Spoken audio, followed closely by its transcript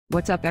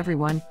What's up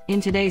everyone?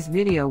 In today's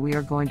video we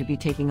are going to be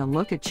taking a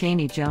look at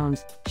Chaney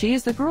Jones. She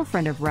is the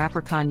girlfriend of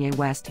rapper Kanye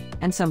West,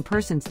 and some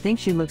persons think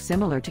she looks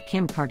similar to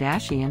Kim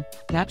Kardashian.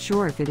 Not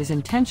sure if it is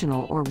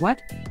intentional or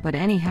what, but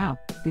anyhow,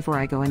 before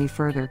I go any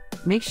further,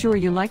 make sure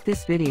you like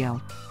this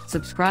video.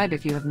 Subscribe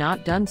if you have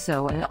not done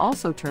so, and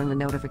also turn the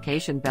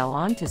notification bell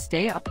on to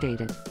stay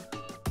updated.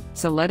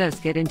 So let us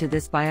get into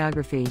this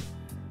biography.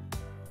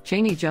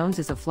 Chaney Jones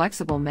is a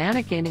flexible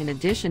mannequin in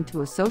addition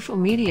to a social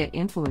media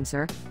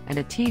influencer and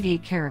a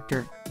TV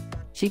character.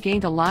 She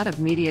gained a lot of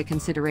media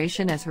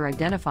consideration as her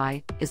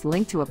identity is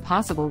linked to a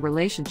possible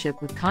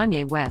relationship with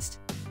Kanye West.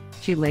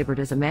 She labored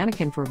as a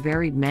mannequin for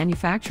varied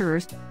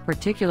manufacturers,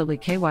 particularly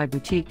KY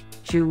Boutique,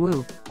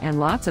 Juwu, and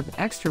lots of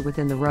extra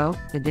within the row.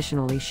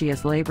 Additionally, she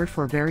has labored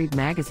for varied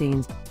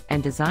magazines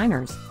and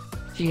designers.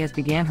 She has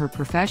began her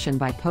profession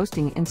by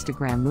posting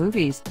Instagram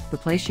movies, the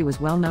place she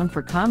was well known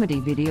for comedy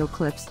video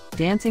clips,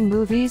 dancing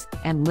movies,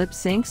 and lip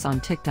syncs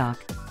on TikTok.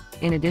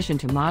 In addition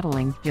to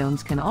modeling,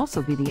 Jones can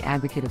also be the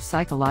advocate of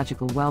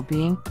psychological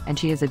well-being, and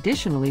she has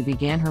additionally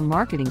began her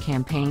marketing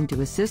campaign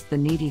to assist the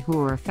needy who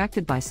are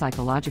affected by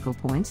psychological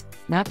points.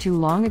 Not too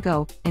long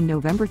ago, in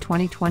November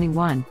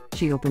 2021,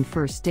 she opened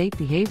First State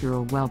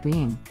Behavioral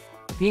Well-being.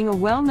 Being a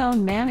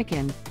well-known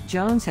mannequin,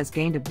 Jones has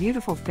gained a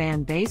beautiful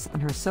fan base on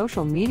her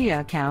social media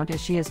account as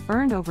she has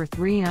earned over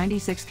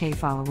 396,000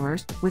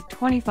 followers, with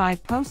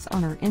 25 posts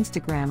on her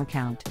Instagram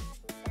account.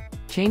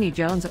 Chaney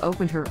Jones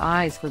opened her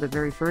eyes for the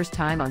very first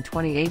time on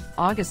 28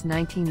 August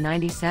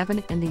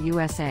 1997 in the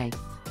USA.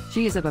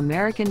 She is of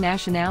American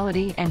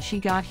nationality and she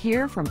got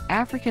here from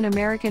African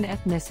American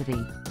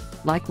ethnicity.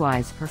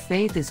 Likewise, her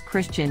faith is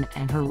Christian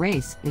and her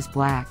race is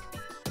Black.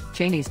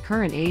 Chaney's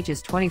current age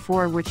is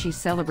 24, which she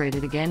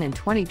celebrated again in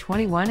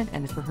 2021,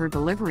 and for her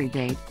delivery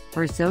date,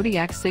 her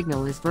zodiac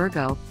signal is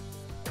Virgo.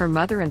 Her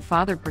mother and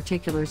father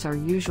particulars are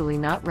usually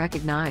not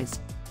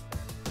recognized.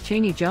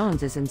 Chaney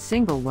Jones is a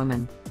single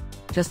woman.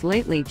 Just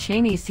lately,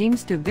 Chaney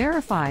seems to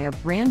verify a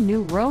brand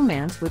new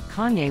romance with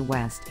Kanye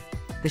West.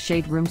 The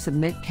Shade Room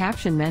Submit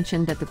caption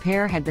mentioned that the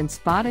pair had been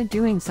spotted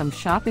doing some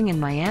shopping in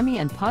Miami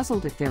and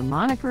puzzled if their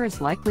moniker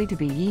is likely to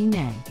be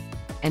Ye-Nay.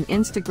 An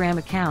Instagram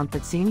account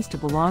that seems to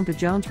belong to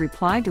Jones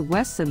replied to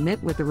West's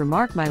submit with the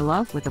remark "My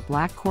love" with a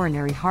black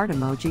coronary heart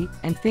emoji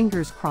and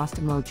fingers crossed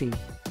emoji.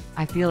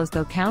 I feel as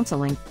though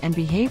counseling and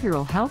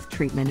behavioral health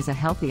treatment is a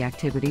healthy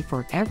activity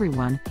for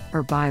everyone,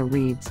 her bio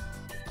reads.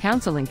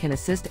 Counseling can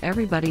assist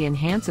everybody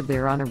enhance of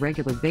their on a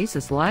regular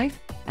basis life,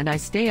 and I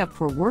stay up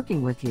for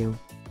working with you.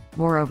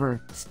 Moreover,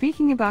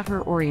 speaking about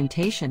her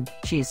orientation,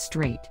 she is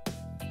straight.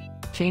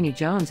 Chaney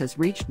Jones has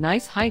reached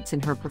nice heights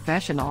in her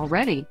profession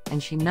already,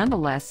 and she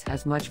nonetheless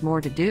has much more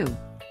to do.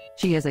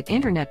 She has an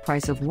internet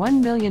price of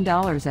 $1 million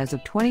as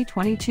of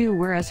 2022,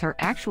 whereas her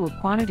actual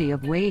quantity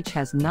of wage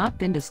has not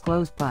been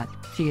disclosed, but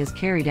she has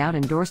carried out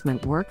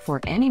endorsement work for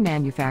any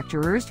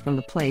manufacturers from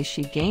the place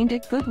she gained a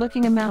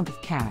good-looking amount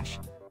of cash.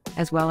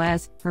 As well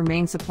as, her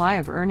main supply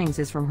of earnings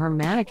is from her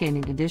mannequin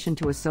in addition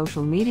to a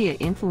social media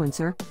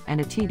influencer and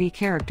a TV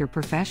character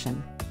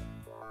profession.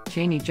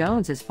 Chaney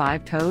Jones is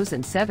 5 toes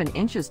and 7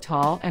 inches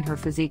tall, and her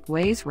physique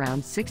weighs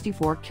around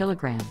 64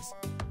 kilograms.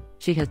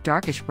 She has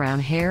darkish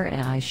brown hair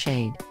and eye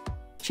shade.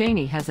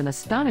 Chaney has an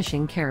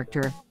astonishing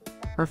character.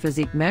 Her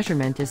physique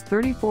measurement is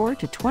 34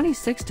 to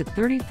 26 to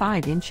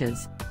 35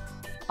 inches.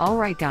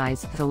 Alright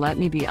guys, so let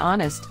me be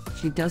honest,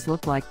 she does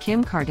look like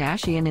Kim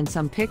Kardashian in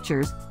some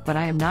pictures, but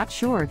I am not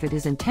sure if it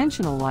is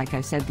intentional like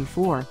I said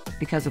before,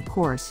 because of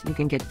course you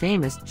can get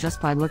famous just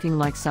by looking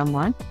like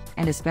someone,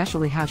 and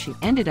especially how she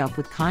ended up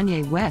with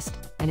Kanye West,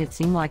 and it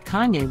seemed like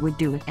Kanye would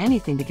do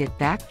anything to get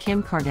back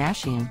Kim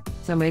Kardashian,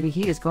 so maybe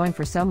he is going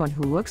for someone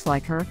who looks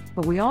like her,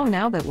 but we all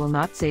know that will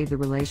not save the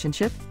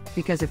relationship,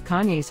 because if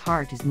Kanye's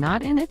heart is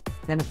not in it,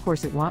 then of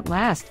course it won't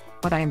last.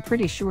 But I am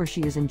pretty sure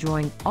she is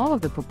enjoying all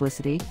of the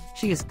publicity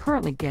she is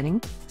currently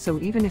getting, so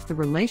even if the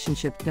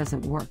relationship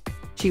doesn't work,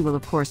 she will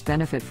of course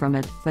benefit from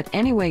it. But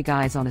anyway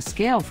guys, on a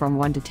scale from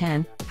 1 to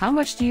 10, how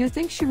much do you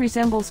think she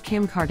resembles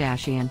Kim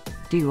Kardashian?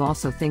 Do you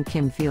also think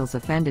Kim feels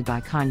offended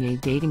by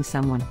Kanye dating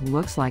someone who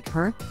looks like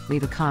her?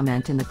 Leave a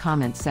comment in the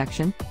comments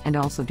section, and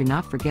also do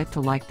not forget to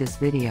like this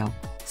video.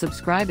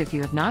 Subscribe if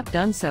you have not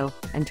done so,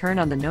 and turn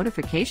on the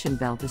notification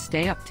bell to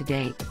stay up to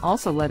date.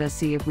 Also let us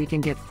see if we can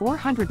get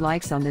 400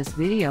 likes on this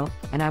video,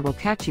 and I will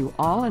catch you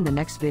all in the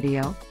next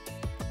video.